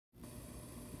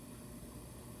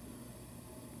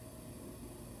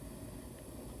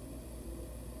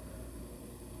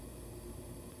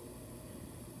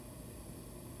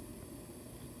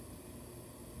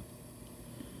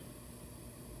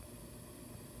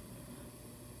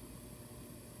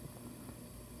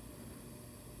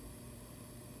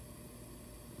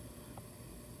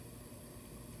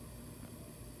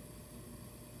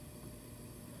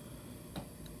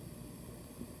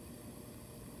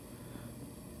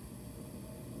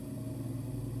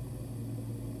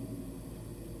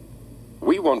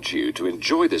We want you to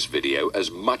enjoy this video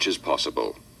as much as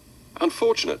possible.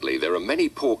 Unfortunately, there are many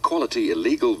poor quality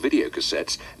illegal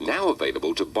videocassettes now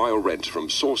available to buy or rent from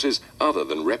sources other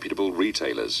than reputable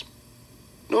retailers.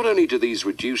 Not only do these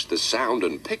reduce the sound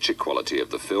and picture quality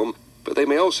of the film, but they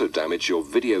may also damage your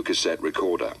videocassette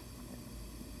recorder.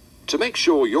 To make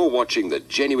sure you're watching the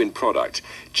genuine product,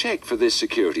 check for this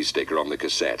security sticker on the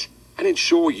cassette and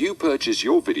ensure you purchase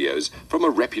your videos from a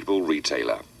reputable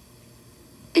retailer.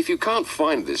 If you can't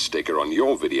find this sticker on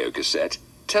your videocassette,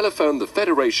 telephone the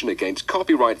Federation Against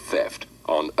Copyright Theft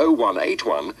on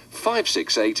 0181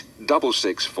 568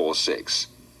 6646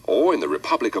 or in the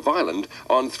Republic of Ireland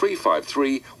on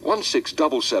 353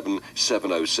 1677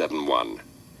 7071.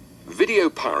 Video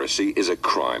piracy is a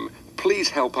crime. Please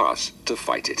help us to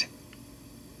fight it.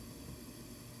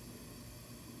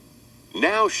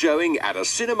 Now showing at a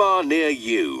cinema near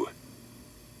you.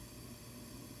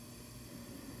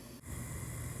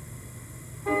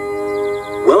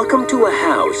 Welcome to a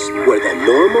house where the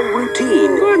normal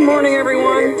routine... Good morning,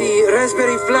 everyone. The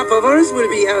raspberry flapovers will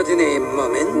be out in a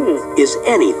moment. ...is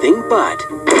anything but.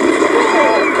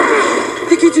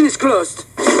 The kitchen is closed.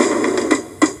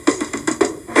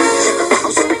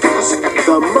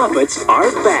 The Muppets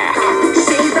are back.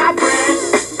 Save our bread.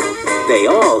 They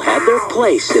all had their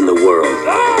place in the world.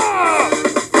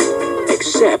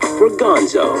 Except for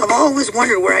Gonzo. I've always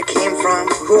wondered where I came from,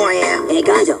 who I am. Hey,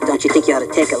 Gonzo, don't you think you ought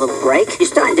to take a little break? You're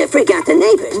starting to freak out the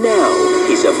neighbors. Now,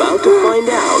 he's about to find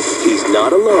out he's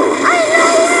not alone. I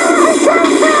know! I'm from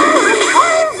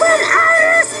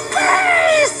outer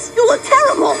space! You look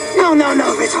terrible. No,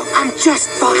 Rizzo. I'm just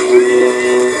fine.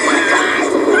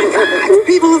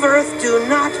 People of Earth, do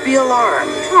not be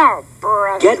alarmed. Oh,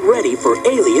 brother. Get ready for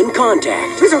alien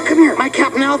contact. Rizzo, come here. My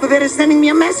Captain Alphabet is sending me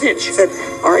a message. It said,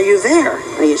 are you there?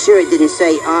 Are you sure it didn't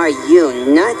say, are you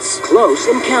nuts? Close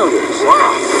encounters.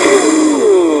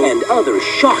 And other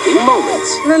shocking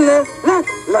moments. La la la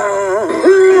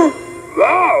la.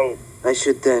 Wow! I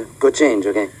should go change,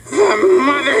 okay? The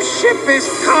mothership is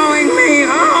calling me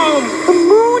home. The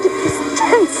mood is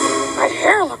tense. My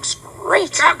hair looks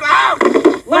great. Chuck out!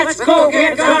 Let's go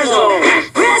get Gonzo.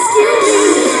 Rescue me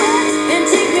and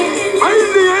take me in your... I'm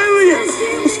the alien.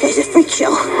 This guy's a freak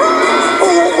show.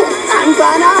 Oh, I'm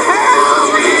gonna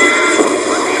hurl.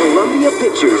 Columbia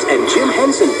Pictures and Jim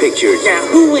Henson Pictures Now,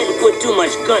 who went and put too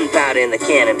much gunpowder in the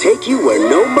cannon? take you where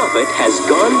no Muppet has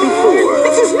gone before.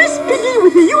 This is Miss Piggy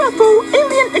with the UFO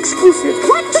Alien Exclusive.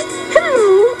 What?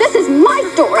 Hello, this is my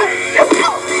story.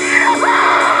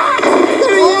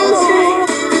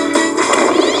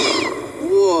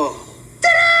 Whoa.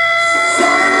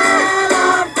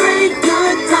 Celebrate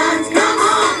good times, come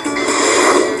on.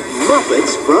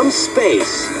 Muppets from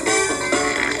space.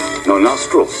 No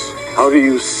nostrils. How do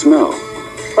you smell?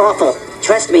 Awful.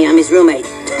 Trust me, I'm his roommate.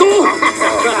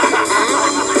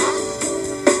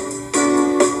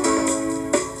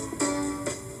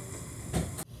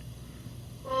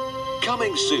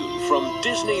 Coming soon from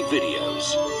Disney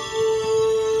Videos.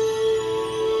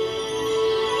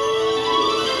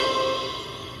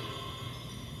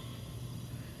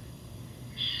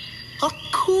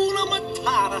 Hakuna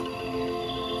Matata.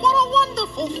 What a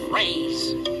wonderful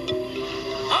phrase.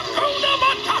 Hakuna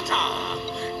Matata.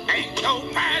 Ain't no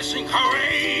passing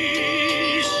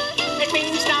craze. It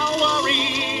means no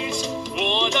worries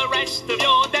for the rest of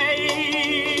your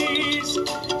days.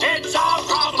 It's our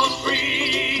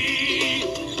problem-free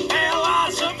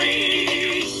philosophy.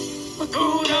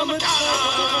 Hakuna Matata.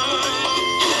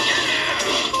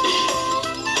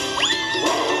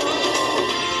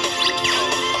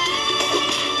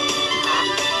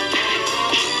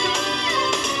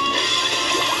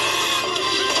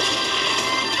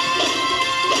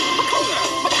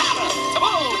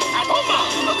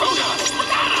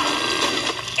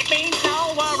 It means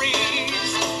no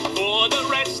worries for the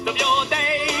rest of your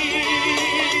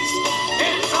days.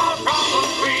 It's our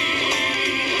problem-free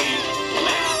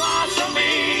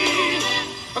philosophy.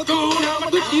 Hakuna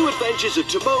Matata. The new adventures of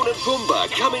Timon and Pumbaa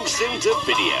coming soon to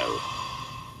video.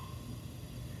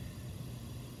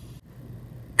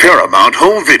 Paramount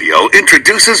Home Video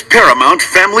introduces Paramount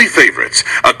Family Favorites,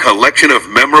 a collection of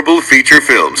memorable feature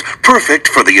films, perfect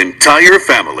for the entire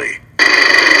family.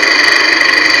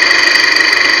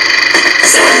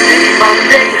 Sunday,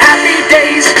 Monday, happy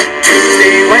days.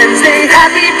 Tuesday, Wednesday,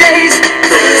 happy days.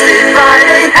 Thursday,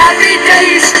 Friday, happy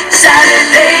days.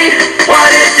 Saturday,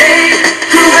 what a day.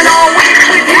 Grooving all week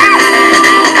with you.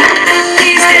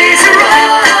 These days are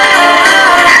on.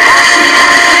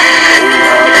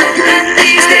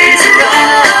 These days are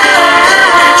on.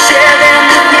 Share them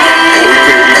with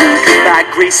me. Back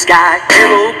gray sky,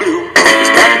 hello blue.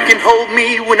 There's nothing can hold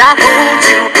me when I hold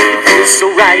you. It feels so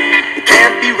right, it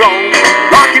can't be wrong.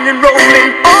 Rocking and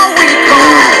rolling all week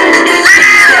long.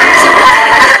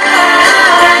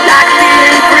 Like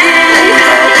feeling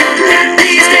free.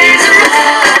 These days are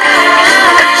rough.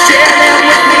 Share them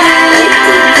with me.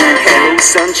 Hello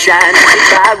sunshine,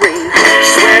 goodbye rain.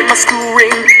 She's wearing my school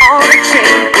ring on a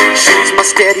chain. She's my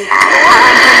steady, I'm her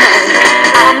man.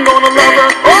 I'm gonna love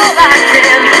her all I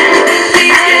can.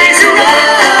 These days are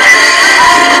rough.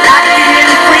 Like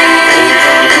being free.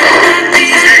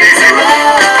 These days are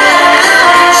rough.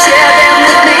 Share them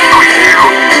with me.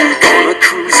 Gonna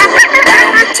cruise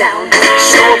around the town.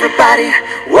 Show everybody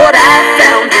what I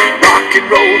found. Rock and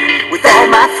roll with all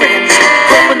my friends.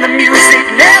 Hoping the music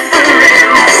never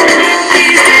ends.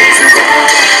 These days are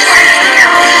rough.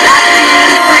 Like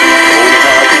being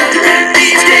free.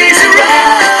 These days are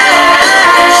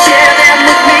rough. Share them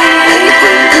with me.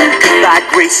 Like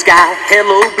gray sky,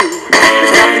 hello blue.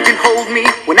 There's nothing can hold me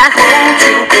when I hold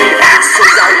you. It's so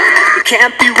right, it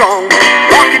can't be wrong.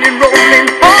 Rocking and rolling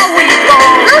all week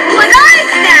long. Look what I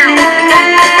found.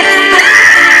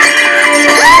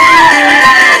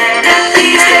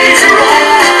 These days are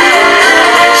rough.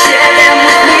 Share them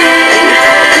with me.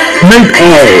 Make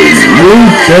all your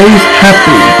days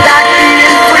happy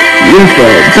with a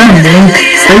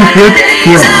family's favorite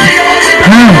friend,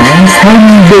 Paramount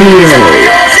Home Video.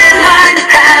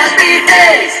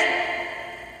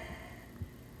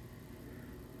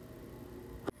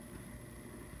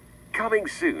 Coming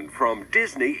soon from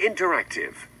Disney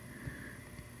Interactive.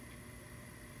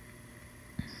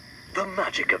 The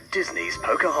magic of Disney's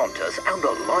Pocahontas and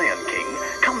The Lion King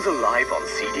comes alive on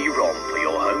CD-ROM for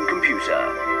your home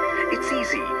computer. It's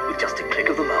easy with just a click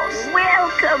of the mouse.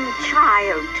 Welcome,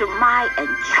 child, to my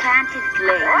enchanted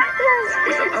land.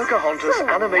 With the Pocahontas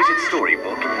animated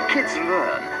storybook, kids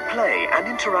learn, play, and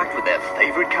interact with their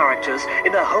favorite characters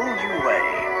in a whole new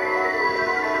way.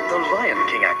 The Lion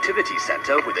King Activity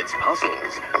Center with its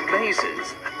puzzles,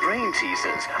 mazes, brain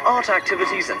teasers, art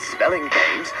activities and spelling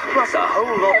games, plus a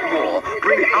whole lot more,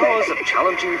 bring hours of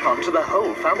challenging fun to the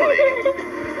whole family.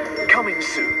 Coming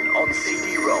soon on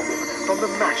CD-ROM from the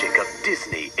magic of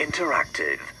Disney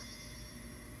Interactive.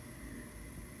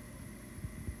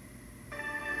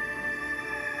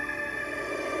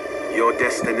 Your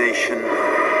destination,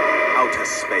 outer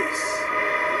space.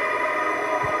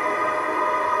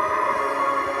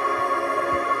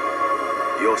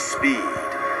 Your speed,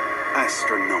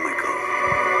 astronomical.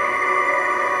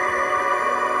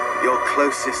 Your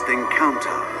closest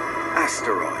encounter,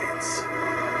 asteroids.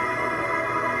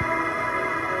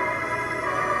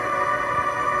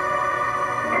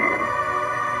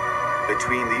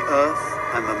 Between the Earth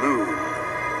and the Moon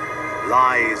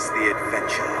lies the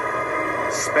adventure.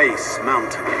 Space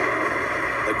Mountain,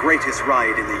 the greatest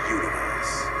ride in the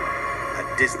universe, at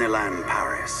Disneyland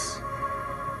Paris.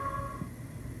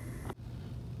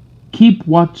 Keep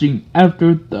watching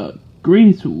after the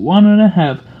Grease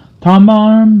 1.5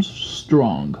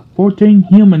 Tomarmstrong14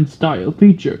 Human Style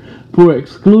feature for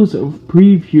exclusive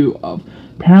preview of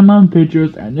Paramount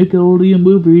Pictures and Nickelodeon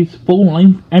Movies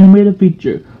full-length animated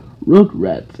feature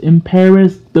Rugrats in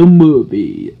Paris the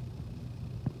Movie.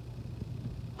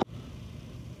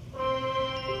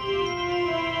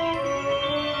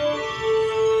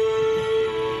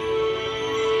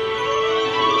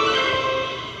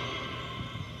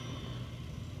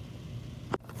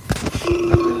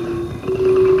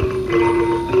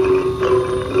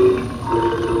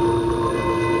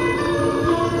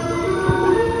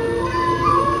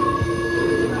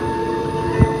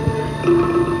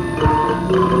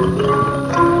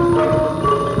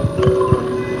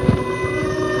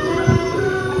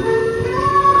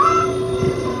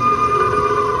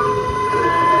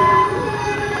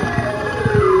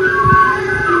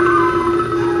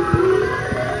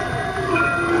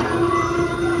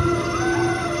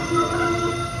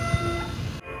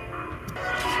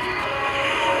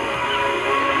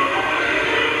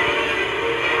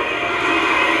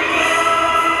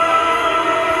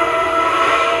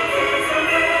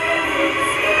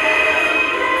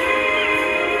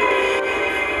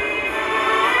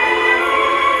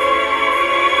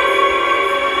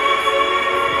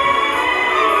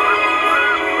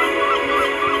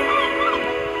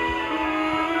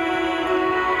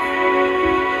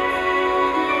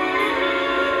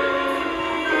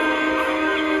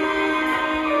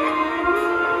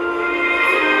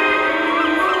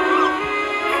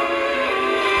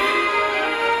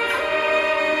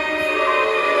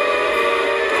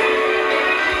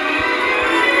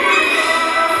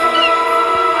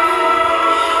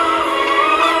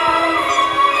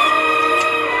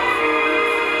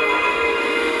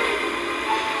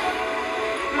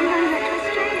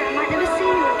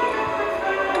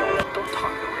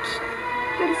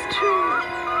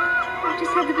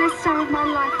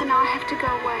 to go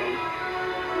away.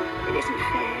 It isn't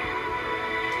fair.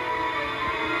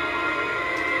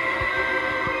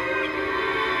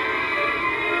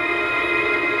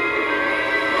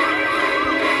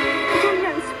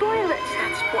 Don't spoil it. It's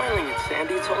not spoiling it,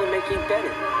 Sandy. It's only making it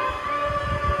better.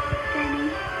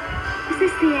 Benny, is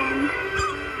this the end? Of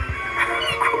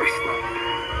course not.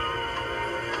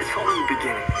 It's only the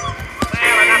beginning.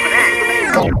 Well, enough of that.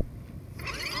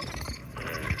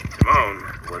 Timon,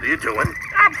 what are you doing?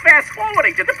 I'm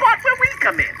fast-forwarding to the part where we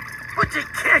come in. But you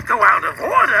can't go out of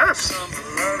order.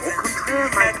 Au contraire,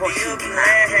 my portion.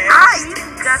 I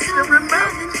got to remember.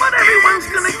 But everyone's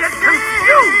gonna get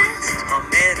confused.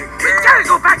 We gotta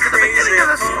go back to the beginning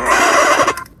of the story.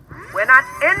 We're not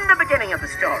in the beginning of the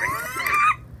story.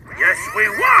 Yes, we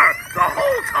were the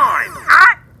whole time.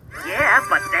 Yeah,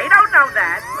 but they don't know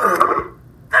that.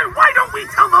 Then why don't we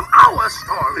tell them our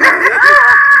story?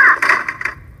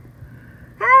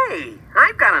 Hey,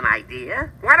 I've got an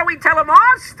idea. Why don't we tell them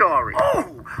our story?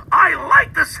 Oh, I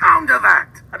like the sound of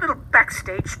that. A little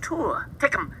backstage tour.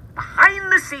 Take them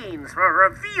behind the scenes for a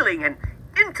revealing and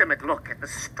intimate look at the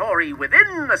story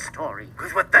within the story.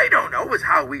 Because what they don't know is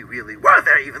how we really were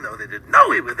there, even though they didn't know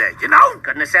we were there, you know?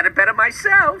 Couldn't have said it better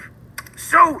myself.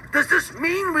 So, does this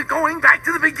mean we're going back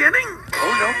to the beginning?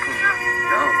 Oh, no, Pooh.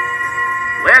 No.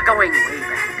 We're going way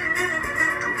back.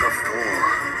 To before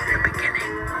the beginning.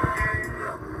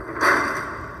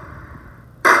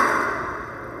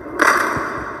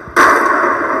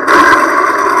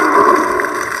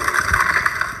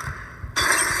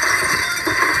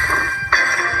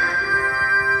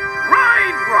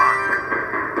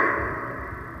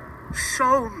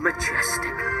 So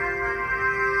majestic.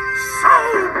 So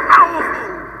powerful.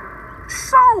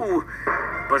 So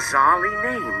bizarrely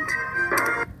named.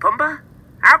 Pumbaa?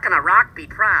 How can a rock be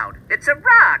proud? It's a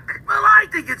rock. Well, I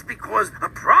think it's because a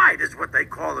pride is what they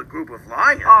call a group of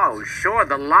lions. Oh, sure,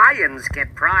 the lions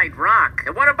get Pride Rock.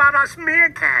 And what about us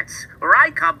meerkats? Where I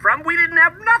come from, we didn't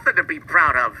have nothing to be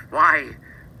proud of. Why?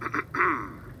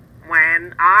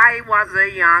 When I was a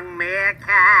young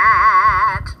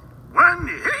meerkat. When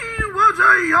he was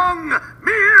a young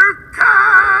meerkat!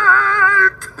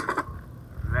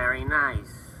 Very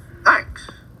nice. Thanks.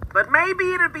 But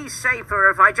maybe it'd be safer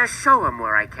if I just show him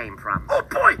where I came from. Oh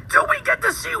boy, do we get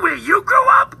to see where you grew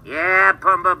up? Yeah,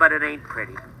 Pumbaa, but it ain't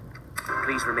pretty.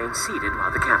 Please remain seated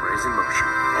while the camera is in motion.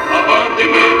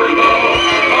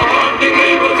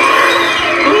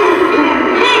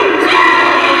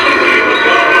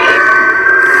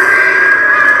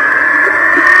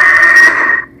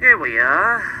 Here we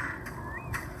are.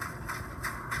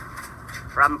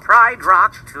 From Pride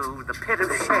Rock to the Pit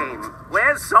of Shame.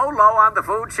 We're so low on the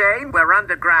food chain, we're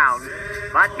underground.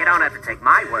 But you don't have to take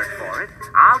my word for it.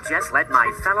 I'll just let my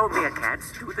fellow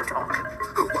meerkats do the talking.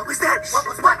 What was that? What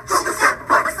was that? What was that?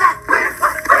 What was that?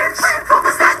 What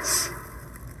was that?